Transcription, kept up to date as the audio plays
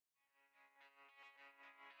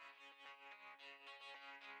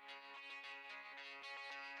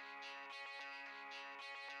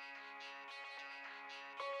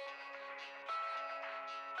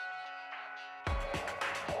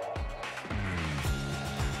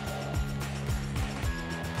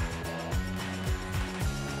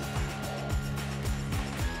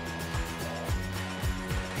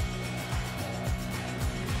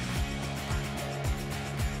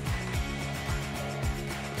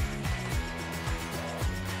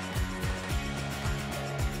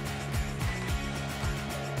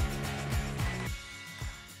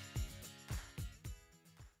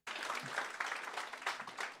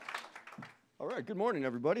right, good morning,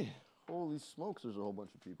 everybody. Holy smokes, there's a whole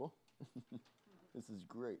bunch of people. This is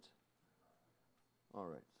great. All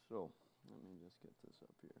right, so let me just get this up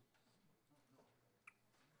here.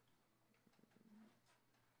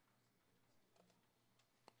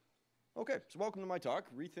 Okay, so welcome to my talk,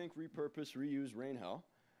 Rethink, Repurpose, Reuse, Rain Hell.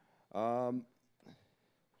 I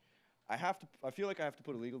feel like I have to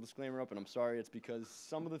put a legal disclaimer up, and I'm sorry, it's because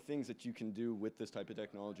some of the things that you can do with this type of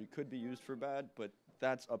technology could be used for bad, but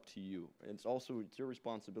that's up to you. It's your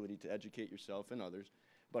responsibility to educate yourself and others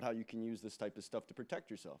about how you can use this type of stuff to protect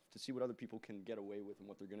yourself, to see what other people can get away with and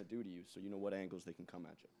what they're going to do to you, so you know what angles they can come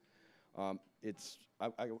at you.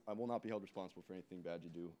 I will not be held responsible for anything bad you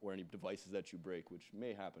do or any devices that you break, which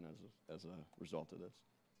may happen as a result of this.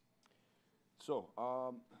 So,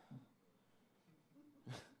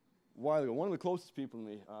 while ago, one of the closest people to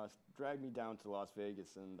me dragged me down to Las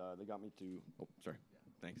Vegas, and they got me to, oh, sorry,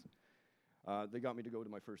 thanks. They got me to go to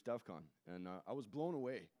my first DEF CON, and I was blown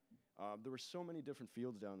away. There were so many different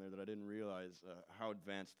fields down there that I didn't realize how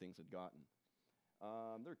advanced things had gotten.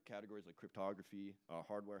 There are categories like cryptography,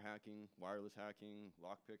 hardware hacking, wireless hacking,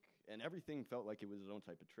 lockpick, and everything felt like it was its own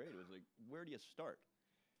type of trade. It was like, where do you start?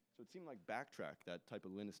 So it seemed like Backtrack, that type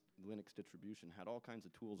of Linux distribution, had all kinds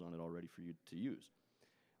of tools on it already for you to use.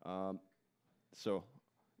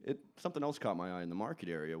 Something else caught my eye in the market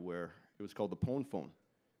area where it was called the Pwn phone.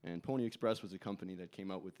 And Pony Express was a company that came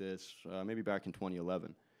out with this maybe back in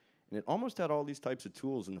 2011. And it almost had all these types of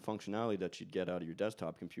tools and the functionality that you'd get out of your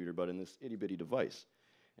desktop computer, but in this itty-bitty device.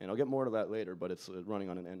 And I'll get more to that later, but it's running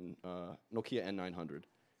on an Nokia N900.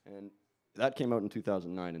 And that came out in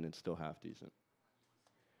 2009, and it's still half decent.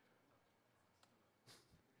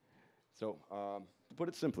 So to put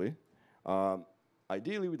it simply,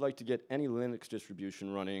 ideally, we'd like to get any Linux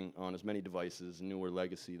distribution running on as many devices, new or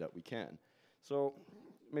legacy, that we can. So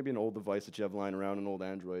maybe an old device that you have lying around, an old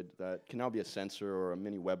Android, that can now be a sensor or a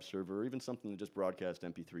mini web server, or even something that just broadcasts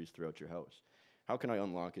MP3s throughout your house. How can I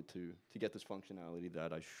unlock it to get this functionality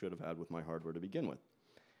that I should have had with my hardware to begin with?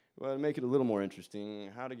 Well, to make it a little more interesting,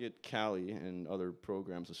 how to get Kali and other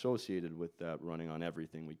programs associated with that running on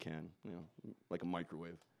everything we can, you know, like a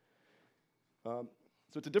microwave. So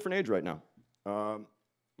it's a different age right now.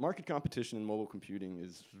 Market competition in mobile computing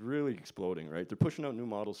is really exploding, right? They're pushing out new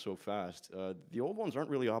models so fast. The old ones aren't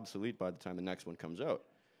really obsolete by the time the next one comes out.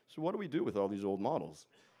 So what do we do with all these old models?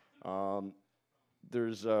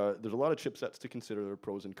 There's a lot of chipsets to consider. There are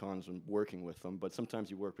pros and cons when working with them, but sometimes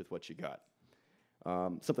you work with what you got.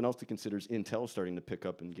 Something else to consider is Intel starting to pick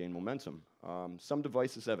up and gain momentum. Some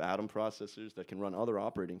devices have Atom processors that can run other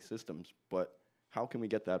operating systems, but how can we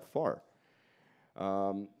get that far?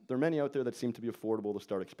 There are many out there that seem to be affordable to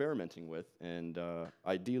start experimenting with, and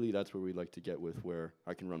ideally that's where we'd like to get with, where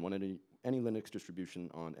I can run any Linux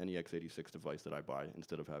distribution on any x86 device that I buy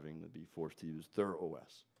instead of having to be forced to use their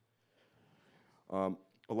OS. A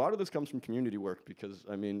lot of this comes from community work because,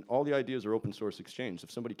 I mean, all the ideas are open source exchange.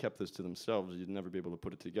 If somebody kept this to themselves, you'd never be able to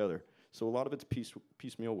put it together. So a lot of it's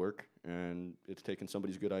piecemeal work, and it's taking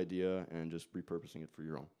somebody's good idea and just repurposing it for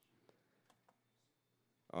your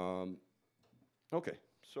own. Okay,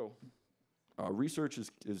 so research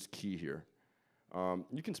is key here.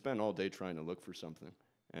 You can spend all day trying to look for something,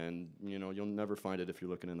 and you'll never find it if you're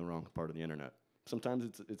looking in the wrong part of the internet.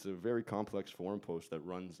 Sometimes it's a very complex forum post that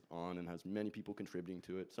runs on and has many people contributing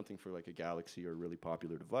to it, something for like a Galaxy or a really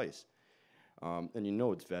popular device. And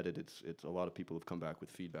it's vetted, it's a lot of people have come back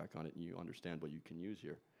with feedback on it, and you understand what you can use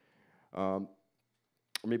here.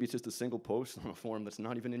 Or maybe it's just a single post on a forum that's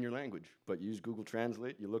not even in your language, but you use Google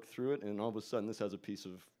Translate, you look through it, and all of a sudden this has a piece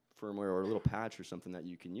of firmware or a little patch or something that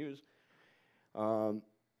you can use. And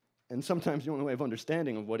sometimes the only way of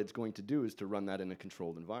understanding of what it's going to do is to run that in a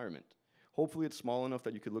controlled environment. Hopefully it's small enough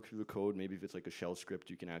that you could look through the code. Maybe if it's like a shell script,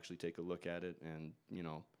 you can actually take a look at it and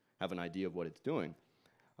have an idea of what it's doing.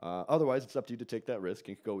 Otherwise, it's up to you to take that risk.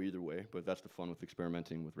 It could go either way, but that's the fun with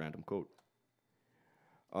experimenting with random code.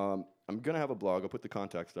 I'm going to have a blog. I'll put the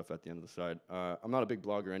contact stuff at the end of the side. I'm not a big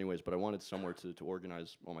blogger anyways, but I wanted somewhere to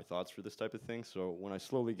organize all my thoughts for this type of thing. So when I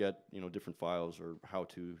slowly get different files or how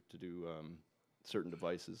to do certain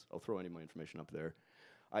devices, I'll throw any of my information up there.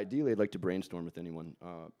 Ideally, I'd like to brainstorm with anyone.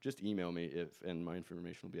 Just email me, and my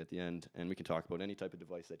information will be at the end, and we can talk about any type of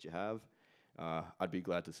device that you have. I'd be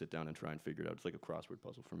glad to sit down and try and figure it out. It's like a crossword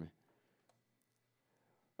puzzle for me.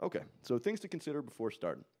 Okay, so things to consider before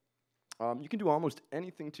starting. You can do almost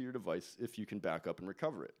anything to your device if you can back up and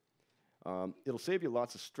recover it. It'll save you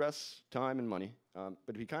lots of stress, time, and money, but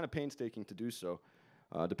it'd be kind of painstaking to do so,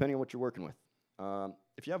 depending on what you're working with.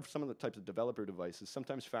 If you have some of the types of developer devices,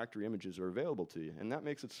 sometimes factory images are available to you, and that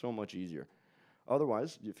makes it so much easier.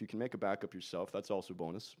 Otherwise, if you can make a backup yourself, that's also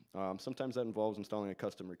bonus. Sometimes that involves installing a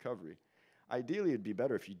custom recovery. Ideally, it'd be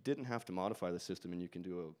better if you didn't have to modify the system and you can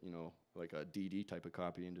do a, like a DD type of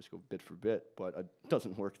copy and just go bit for bit, but it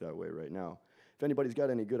doesn't work that way right now. If anybody's got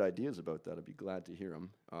any good ideas about that, I'd be glad to hear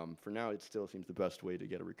them. For now, it still seems the best way to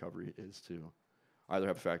get a recovery is to either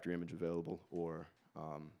have a factory image available or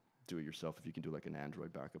do it yourself if you can do like an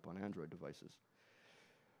Android backup on Android devices.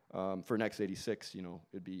 For an x86,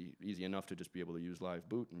 it'd be easy enough to just be able to use live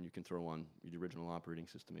boot and you can throw on the original operating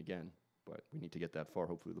system again. But we need to get that far.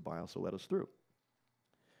 Hopefully the BIOS will let us through.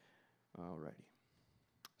 Alrighty.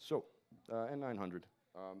 So, N900.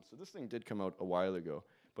 So this thing did come out a while ago,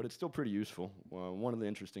 but it's still pretty useful. One of the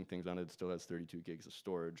interesting things on it, it still has 32 gigs of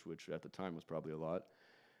storage, which at the time was probably a lot,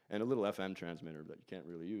 and a little FM transmitter that you can't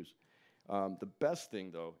really use. The best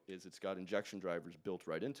thing, though, is it's got injection drivers built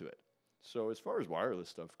right into it. So as far as wireless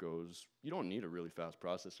stuff goes, you don't need a really fast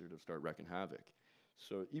processor to start wrecking havoc.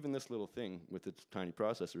 So even this little thing with its tiny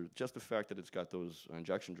processor, just the fact that it's got those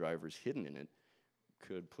injection drivers hidden in it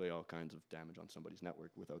could play all kinds of damage on somebody's network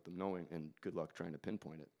without them knowing, and good luck trying to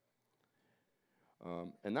pinpoint it.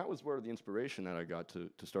 And that was where the inspiration that I got to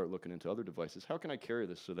start looking into other devices. How can I carry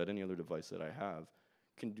this so that any other device that I have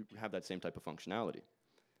can have that same type of functionality?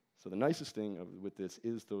 So the nicest thing with this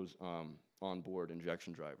is those onboard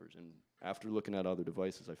injection drivers. And after looking at other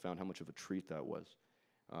devices, I found how much of a treat that was.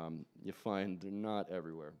 You find they're not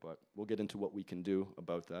everywhere, but we'll get into what we can do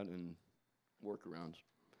about that and workarounds.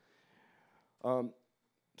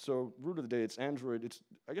 So root of the day, it's Android.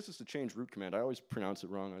 I guess it's the change root command. I always pronounce it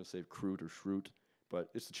wrong. I say crute or shroot, but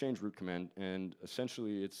it's the change root command, and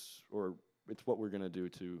essentially it's what we're going to do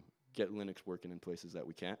to get Linux working in places that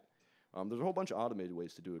we can't. There's a whole bunch of automated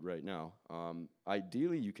ways to do it right now.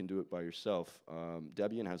 Ideally, you can do it by yourself.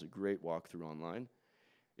 Debian has a great walkthrough online.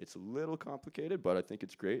 It's a little complicated, but I think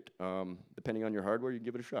it's great. Depending on your hardware, you can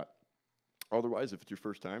give it a shot. Otherwise, if it's your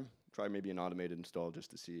first time, try maybe an automated install just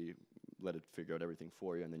to see, let it figure out everything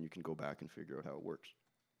for you, and then you can go back and figure out how it works.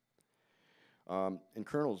 And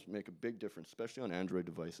kernels make a big difference, especially on Android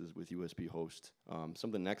devices with USB host. Some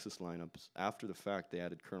of the Nexus lineups, after the fact, they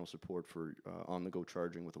added kernel support for on-the-go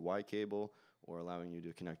charging with a Y cable or allowing you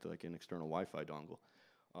to connect to like an external Wi-Fi dongle.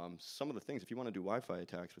 Some of the things, if you want to do Wi-Fi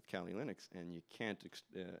attacks with Kali Linux and you can't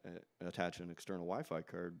attach an external Wi-Fi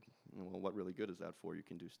card, well, what really good is that for? You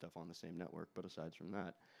can do stuff on the same network, but aside from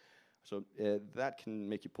that. So that can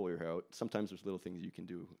make you pull your hair out. Sometimes there's little things you can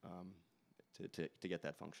do to get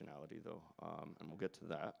that functionality, though, and we'll get to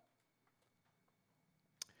that.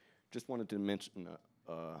 Just wanted to mention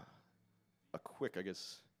a quick, I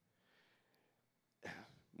guess,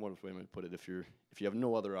 what way am I to put it? If you have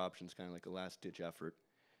no other options, kind of like a last-ditch effort,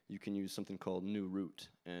 you can use something called new root,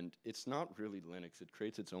 and it's not really Linux. It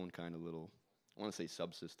creates its own kind of little, I want to say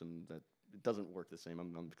subsystem that it doesn't work the same.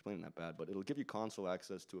 I'm explaining that bad, but it'll give you console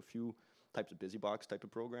access to a few types of BusyBox type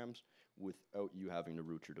of programs without you having to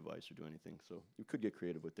root your device or do anything. So you could get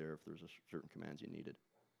creative with there if there's certain commands you needed.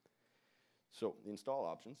 So the install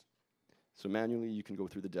options. So manually, you can go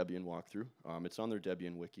through the Debian walkthrough. It's on their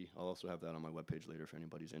Debian wiki. I'll also have that on my webpage later if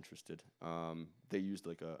anybody's interested. They used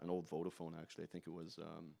like an old Vodafone, actually. I think it was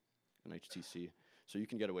an HTC. So you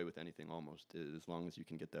can get away with anything almost, as long as you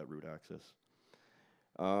can get that root access.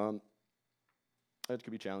 It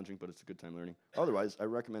could be challenging, but it's a good time learning. Otherwise, I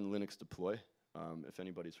recommend Linux Deploy. If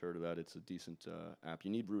anybody's heard of that, it's a decent app.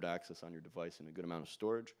 You need root access on your device and a good amount of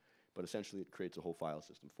storage, but essentially it creates a whole file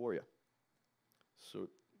system for you. So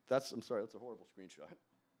I'm sorry, that's a horrible screenshot.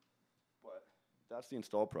 But that's the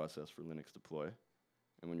install process for Linux Deploy.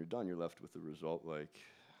 And when you're done, you're left with the result like,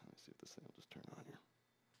 let me see if this thing will just turn on here.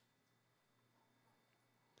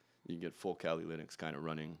 You can get full Kali Linux kind of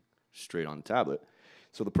running straight on the tablet.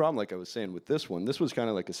 So the problem, like I was saying with this one, this was kind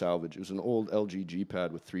of like a salvage. It was an old LG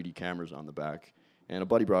G-Pad with 3D cameras on the back. And a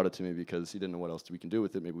buddy brought it to me because he didn't know what else we can do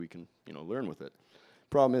with it. Maybe we can, learn with it.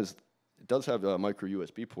 Problem is, it does have a micro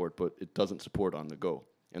USB port, but it doesn't support on the go.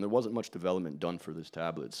 And there wasn't much development done for this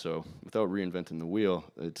tablet. So without reinventing the wheel,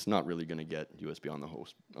 it's not really going to get USB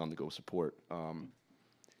on the go support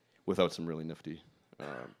without some really nifty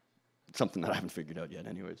something that I haven't figured out yet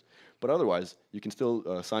anyways. But otherwise, you can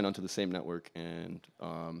still sign onto the same network and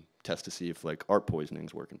test to see if like ARP poisoning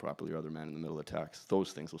is working properly or other man-in-the-middle attacks.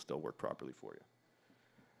 Those things will still work properly for you.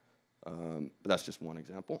 But that's just one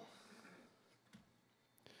example.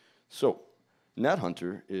 So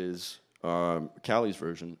NetHunter is Kali's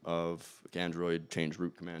version of Android change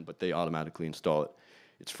root command, but they automatically install it.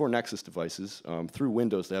 It's for Nexus devices. Through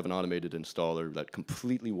Windows, they have an automated installer that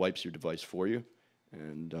completely wipes your device for you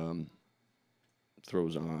and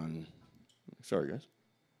throws on, sorry guys.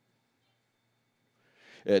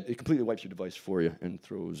 it completely wipes your device for you and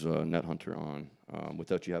throws NetHunter on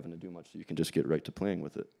without you having to do much, so you can just get right to playing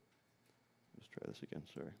with it. Let's try this again,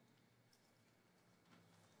 sorry.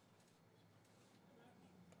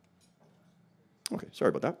 Okay, sorry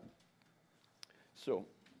about that. So,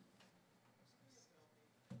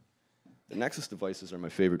 the Nexus devices are my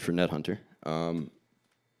favorite for NetHunter.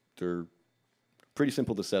 They're pretty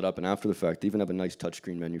simple to set up, and after the fact, they even have a nice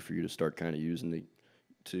touchscreen menu for you to start kind of using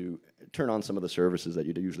to turn on some of the services that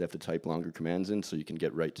you usually have to type longer commands in so you can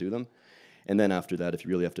get right to them. And then after that, if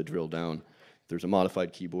you really have to drill down, there's a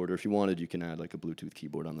modified keyboard, or if you wanted, you can add like a Bluetooth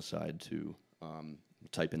keyboard on the side to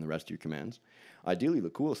type in the rest of your commands. Ideally, the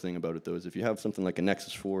coolest thing about it, though, is if you have something like a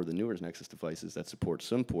Nexus 4, the newer Nexus devices that support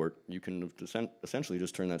SimPort, you can essentially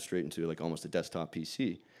just turn that straight into like almost a desktop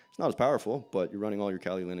PC. It's not as powerful, but you're running all your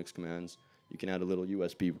Kali Linux commands. You can add a little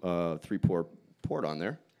USB 3-port on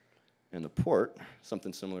there. And the port,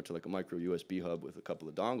 something similar to like a micro USB hub with a couple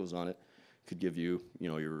of dongles on it, could give you,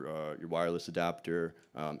 your wireless adapter,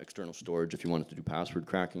 external storage if you wanted to do password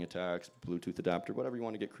cracking attacks, Bluetooth adapter, whatever you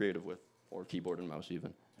want to get creative with, or keyboard and mouse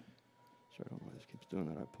even. Sorry, I don't know why this keeps doing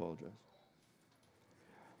that. I apologize.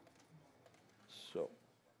 So,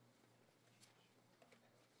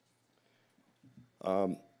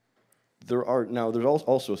 there's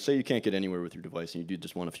also, say you can't get anywhere with your device and you do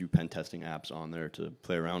just want a few pen testing apps on there to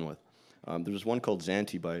play around with. There's one called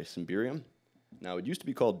Xanti by Symbirium. Now, it used to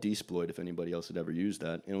be called Dsploit if anybody else had ever used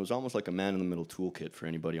that, and it was almost like a man-in-the-middle toolkit for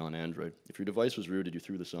anybody on Android. If your device was rooted, you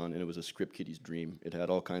threw this on, and it was a script kiddie's dream. It had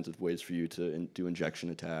all kinds of ways for you to do injection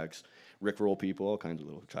attacks, rickroll people, all kinds of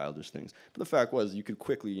little childish things. But the fact was, you could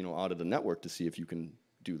quickly, audit the network to see if you can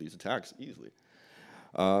do these attacks easily.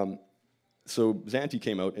 So Xanti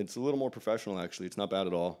came out. It's a little more professional, actually. It's not bad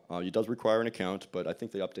at all. It does require an account, but I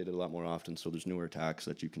think they update it a lot more often, so there's newer attacks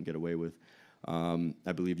that you can get away with.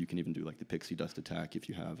 I believe you can even do like the pixie dust attack if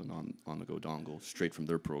you have an on-the-go dongle straight from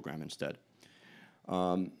their program instead.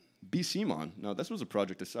 BCMon, now this was a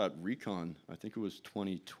project I saw at Recon, I think it was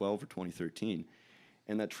 2012 or 2013,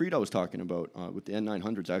 and that treat I was talking about with the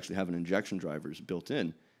N900s actually having injection drivers built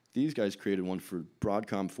in. These guys created one for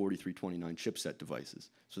Broadcom 4329 chipset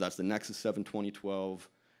devices. So that's the Nexus 7 2012,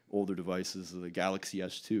 older devices, the Galaxy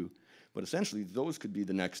S2. But essentially, those could be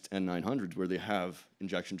the next N900s where they have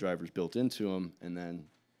injection drivers built into them, and then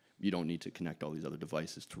you don't need to connect all these other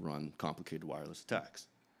devices to run complicated wireless attacks.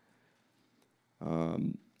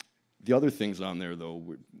 The other things on there, though,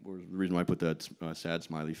 were the reason why I put that sad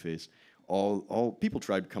smiley face. All people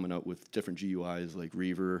tried coming out with different GUIs like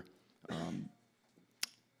Reaver.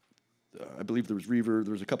 I believe there was Reaver.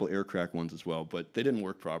 There was a couple aircrack ones as well, but they didn't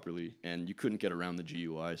work properly, and you couldn't get around the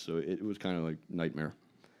GUI, so it was kind of like nightmare.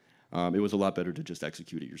 It was a lot better to just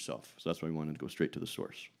execute it yourself, so that's why we wanted to go straight to the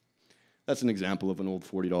source. That's an example of an old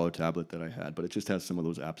 $40 tablet that I had, but it just has some of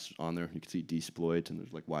those apps on there. You can see Dsploit, and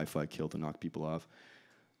there's like Wi-Fi kill to knock people off.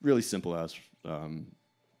 Really simple as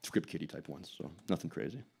script kiddie type ones, so nothing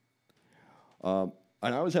crazy. And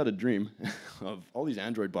I always had a dream of all these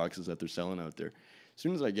Android boxes that they're selling out there. As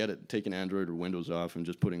soon as I get it, taking Android or Windows off and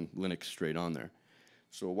just putting Linux straight on there.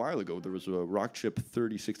 So a while ago, there was a Rockchip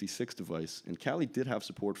 3066 device, and Kali did have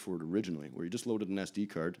support for it originally, where you just loaded an SD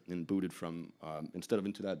card and booted from, instead of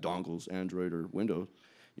into that dongles, Android or Windows,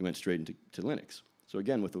 you went straight into Linux. So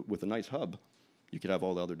again, with a nice hub, you could have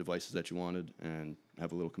all the other devices that you wanted and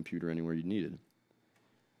have a little computer anywhere you needed.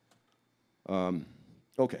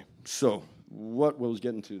 Okay, so what I was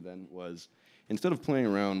getting to then was, instead of playing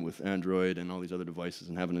around with Android and all these other devices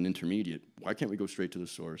and having an intermediate, why can't we go straight to the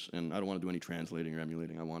source? And I don't want to do any translating or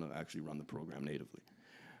emulating. I want to actually run the program natively.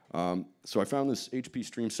 So I found this HP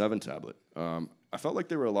Stream 7 tablet. I felt like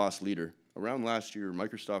they were a lost leader. Around last year,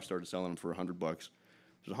 Microsoft started selling them for $100.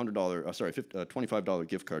 There's a $25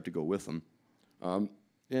 gift card to go with them.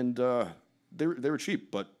 They were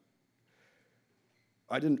cheap, but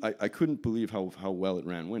I couldn't believe how well it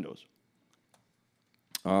ran Windows.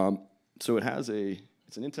 So it's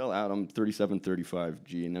an Intel Atom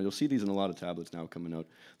 3735G, and now you'll see these in a lot of tablets now coming out.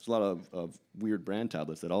 There's a lot of weird brand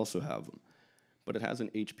tablets that also have them. But it has an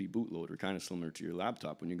HP bootloader, kind of similar to your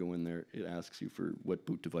laptop. When you go in there, it asks you for what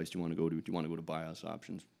boot device you want to go to. Do you want to go to BIOS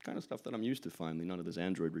options? Kind of stuff that I'm used to finally. None of this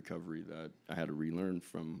Android recovery that I had to relearn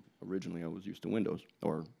from originally. I was used to Windows,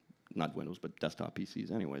 or not Windows, but desktop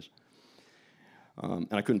PCs anyways. And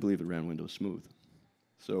I couldn't believe it ran Windows smooth.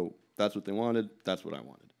 So that's what they wanted. That's what I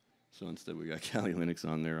wanted. So instead, we got Kali Linux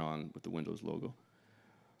on there with the Windows logo.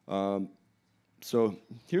 So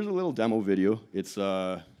here's a little demo video. It's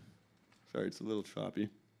sorry, it's a little choppy.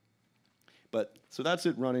 But so that's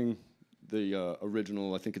it running the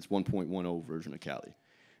original, I think it's 1.10 version of Kali.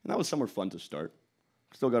 And that was somewhat fun to start.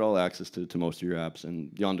 still got all access to most of your apps,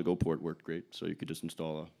 and the on-the-go port worked great. So you could just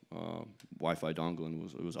install a Wi-Fi dongle, and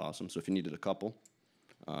it was awesome. So if you needed a couple,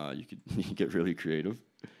 you could get really creative.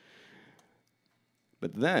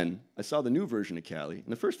 But then I saw the new version of Kali,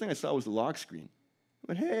 and the first thing I saw was the lock screen.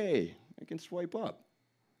 I went, hey, I can swipe up,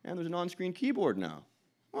 and there's an on-screen keyboard now.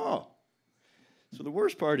 Oh. So the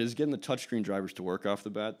worst part is getting the touchscreen drivers to work off the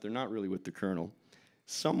bat. They're not really with the kernel.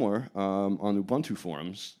 Somewhere on the Ubuntu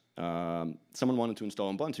forums, someone wanted to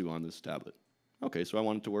install Ubuntu on this tablet. Okay, so I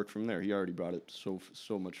wanted to work from there. He already brought it so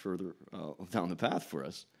much further down the path for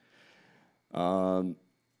us.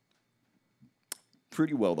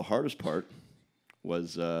 Pretty well. The hardest part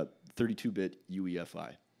was 32-bit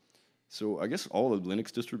UEFI. So I guess all the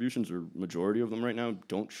Linux distributions, or majority of them right now,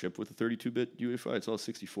 don't ship with a 32-bit UEFI. It's all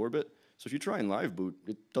 64-bit. So if you try and live boot,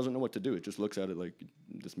 it doesn't know what to do. It just looks at it like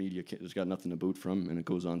this media has got nothing to boot from, and it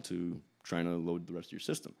goes on to trying to load the rest of your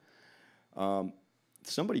system.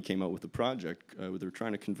 Somebody came out with a project where they were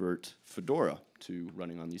trying to convert Fedora to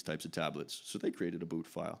running on these types of tablets. So they created a boot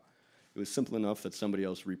file. It was simple enough that somebody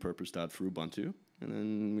else repurposed that for Ubuntu, and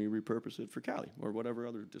then we repurpose it for Kali or whatever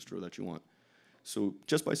other distro that you want. So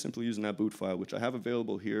just by simply using that boot file, which I have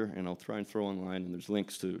available here, and I'll try and throw online, and there's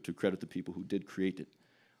links to credit the people who did create it.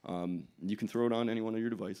 You can throw it on any one of your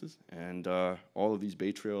devices, and all of these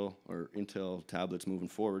Bay Trail or Intel tablets moving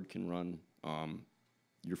forward can run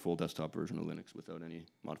your full desktop version of Linux without any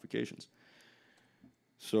modifications.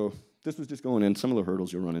 So this was just going in. Some of the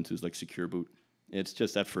hurdles you'll run into is like secure boot. It's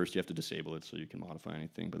just at first you have to disable it so you can modify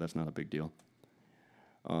anything, but that's not a big deal.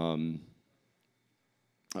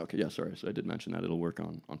 Okay, yeah, sorry. So I did mention that it'll work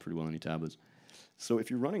on pretty well any tablets. So if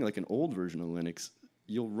you're running like an old version of Linux,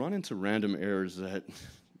 you'll run into random errors that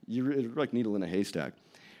you're like needle in a haystack.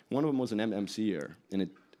 One of them was an MMC error, and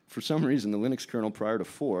for some reason the Linux kernel prior to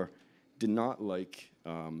 4 did not like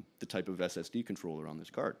the type of SSD controller on this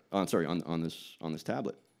card. Sorry, on this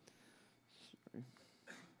tablet. Sorry.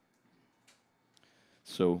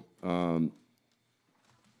 So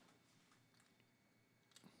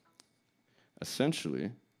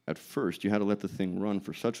essentially, at first, you had to let the thing run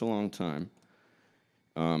for such a long time.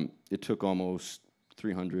 It took almost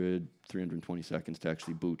 320 seconds to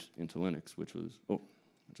actually boot into Linux, which is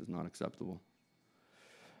not acceptable.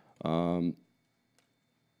 Sorry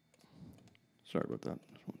about that.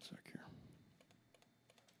 Just one sec here.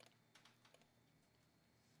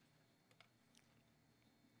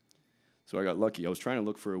 So I got lucky. I was trying to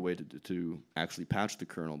look for a way to actually patch the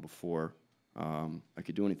kernel before I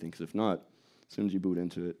could do anything, because if not, as soon as you boot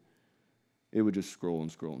into it, it would just scroll and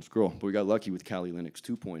scroll and scroll. But we got lucky with Kali Linux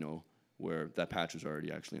 2.0, where that patch is already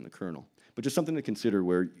actually in the kernel. But just something to consider,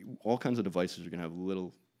 where all kinds of devices are going to have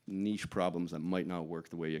little niche problems that might not work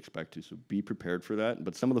the way you expect to. So be prepared for that.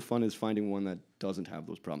 But some of the fun is finding one that doesn't have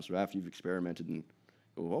those problems. So after you've experimented and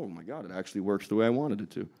go, oh my God, it actually works the way I wanted it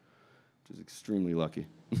to, which is extremely lucky.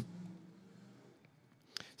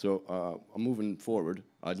 So moving forward,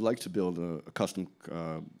 I'd like to build a custom,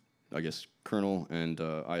 I guess, kernel and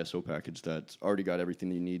ISO package that's already got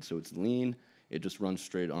everything you need, so it's lean. It just runs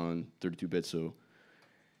straight on 32-bit, so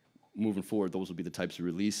moving forward, those will be the types of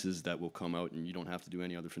releases that will come out, and you don't have to do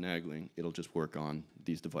any other finagling. It'll just work on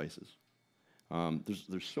these devices.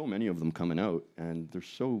 There's so many of them coming out, and they're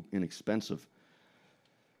so inexpensive.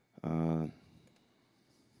 A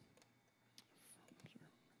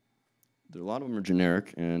lot of them are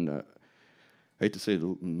generic, and I hate to say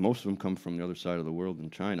most of them come from the other side of the world in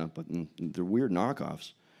China, but they're weird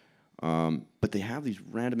knockoffs. But they have these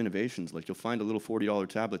random innovations. Like you'll find a little $40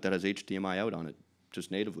 tablet that has HDMI out on it, just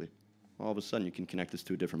natively. All of a sudden, you can connect this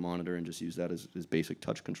to a different monitor and just use that as basic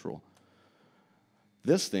touch control.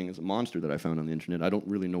 This thing is a monster that I found on the internet. I don't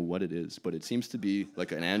really know what it is, but it seems to be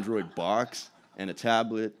like an Android box and a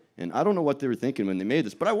tablet. And I don't know what they were thinking when they made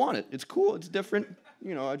this, but I want it. It's cool. It's different.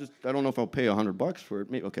 You know, I don't know if I'll pay $100 for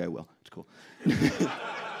it. Maybe, okay, I will. It's cool.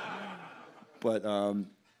 But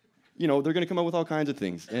you know, they're going to come up with all kinds of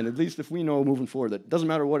things. And at least if we know moving forward that it doesn't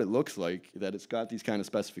matter what it looks like, that it's got these kind of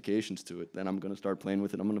specifications to it, then I'm going to start playing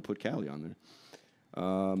with it. I'm going to put Kali on there.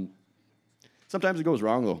 Sometimes it goes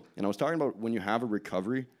wrong, though. And I was talking about when you have a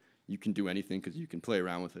recovery, you can do anything because you can play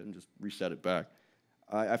around with it and just reset it back.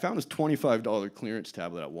 I found this $25 clearance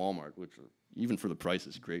tablet at Walmart, which even for the price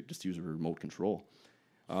is great. Just use a remote control.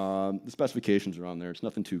 The specifications are on there. It's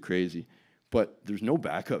nothing too crazy. But there's no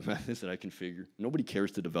backup methods that I can figure. Nobody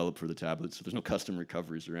cares to develop for the tablet, so there's no custom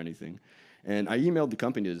recoveries or anything. And I emailed the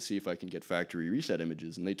company to see if I can get factory reset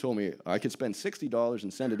images, and they told me I could spend $60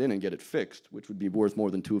 and send it in and get it fixed, which would be worth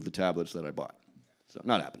more than 2 of the tablets that I bought. So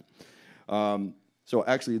not happening. So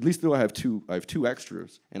actually, at least though I have two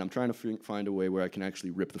extras, and I'm trying to find a way where I can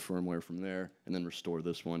actually rip the firmware from there and then restore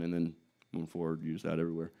this one, and then moving forward, use that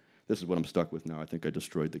everywhere. This is what I'm stuck with now. I think I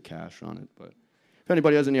destroyed the cache on it, but if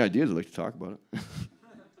anybody has any ideas, I'd like to talk about it. And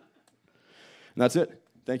that's it.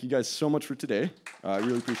 Thank you guys so much for today. I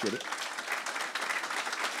really appreciate it.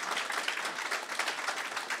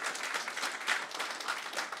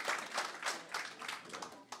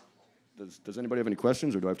 Does anybody have any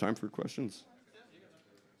questions, or do I have time for questions?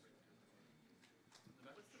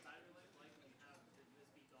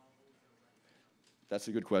 That's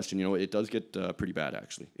a good question. You know, it does get pretty bad,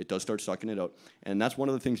 actually. It does start sucking it out. And that's one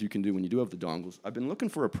of the things you can do when you do have the dongles. I've been looking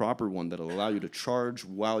for a proper one that'll allow you to charge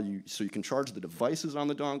so you can charge the devices on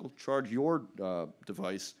the dongle, charge your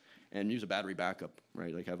device, and use a battery backup,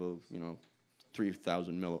 right? Like have a,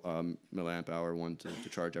 3,000 milliamp hour one to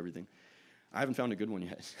charge everything. I haven't found a good one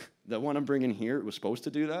yet. The one I'm bringing here, it was supposed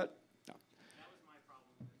to do that. No. That was my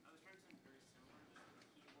problem. I was trying something very similar, just with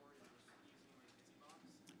a keyboard and just using my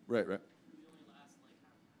BSides. Right. It only lasts like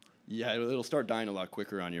half an hour. Yeah, it'll start dying a lot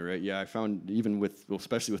quicker on you, right? Yeah, I found even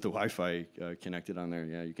especially with the Wi-Fi connected on there,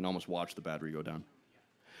 yeah, you can almost watch the battery go down.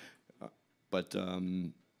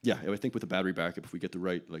 Yeah, I think with the battery backup, if we get the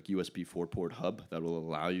right USB 4-port hub, that will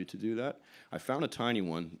allow you to do that. I found a tiny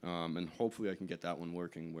one, and hopefully I can get that one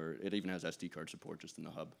working where it even has SD card support just in the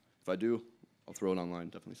hub. If I do, I'll throw it online.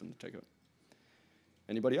 Definitely something to take out.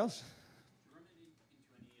 Anybody else? Do you run into any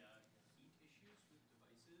heat issues with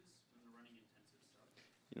devices when they're running intensive stuff?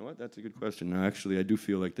 You know what? That's a good question. Actually, I do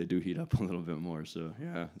feel like they do heat up a little bit more. So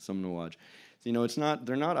yeah, it's something to watch. So,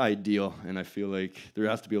 they're not ideal, and I feel like there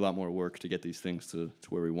has to be a lot more work to get these things to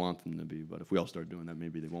where we want them to be. But if we all start doing that,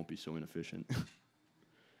 maybe they won't be so inefficient. What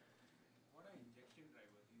are injection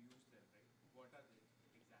drivers you use there, right? What are they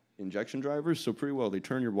exactly? Injection drivers? So pretty well, they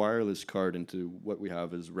turn your wireless card into what we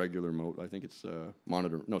have as regular mode. I think it's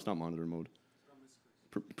monitor. No, it's not monitor mode.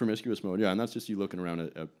 Promiscuous mode, yeah, and that's just you looking around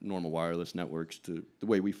at normal wireless networks to the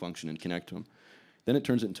way we function and connect to them. Then it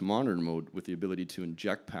turns it into monitor mode with the ability to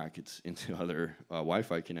inject packets into other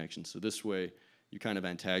Wi-Fi connections. So this way, you kind of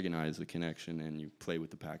antagonize the connection and you play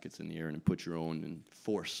with the packets in the air and put your own and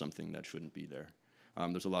force something that shouldn't be there.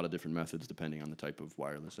 There's a lot of different methods depending on the type of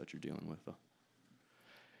wireless that you're dealing with, though.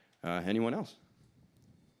 Anyone else?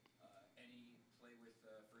 Any play with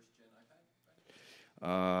first-gen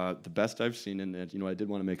iPad? The best I've seen, and I did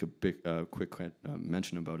want to make a quick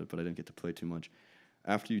mention about it, but I didn't get to play too much.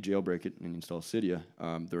 After you jailbreak it and install Cydia,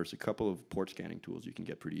 there's a couple of port scanning tools you can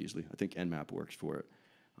get pretty easily. I think Nmap works for it.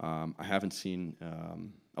 I haven't seen,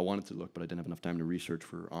 I wanted to look, but I didn't have enough time to research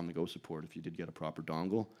for on-the-go support if you did get a proper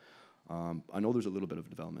dongle. I know there's a little bit of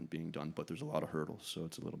development being done, but there's a lot of hurdles, so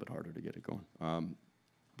it's a little bit harder to get it going.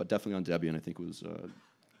 But definitely on Debian, I think it was...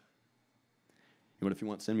 if you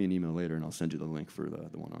want, send me an email later, and I'll send you the link for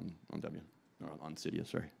the one on Debian, or on Cydia,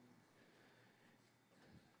 sorry.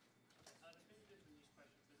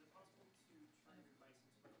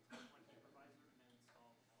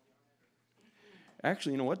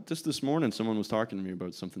 Actually, you know what? Just this morning, someone was talking to me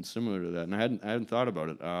about something similar to that, and I hadn't thought about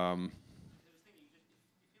it. I was thinking, if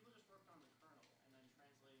people just worked on the kernel and then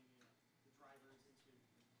translating the drivers into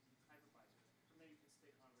hypervisor, from there you can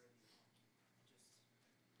stick on wherever you want.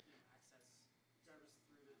 Just access drivers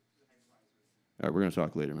through the hypervisor. All right, we're going to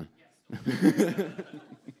talk later, man. Yes.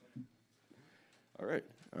 All right.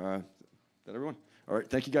 Is that everyone? All right.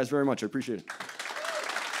 Thank you guys very much. I appreciate it.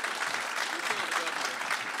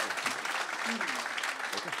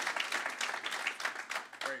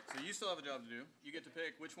 You still have a job to do. You get to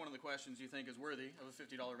pick which one of the questions you think is worthy of a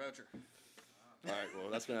 $50 voucher. All right, well,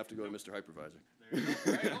 that's going to have to go to Mr. Hypervisor. There you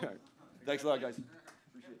go. Right on. Thanks a lot, guys.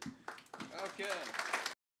 Appreciate it. Okay.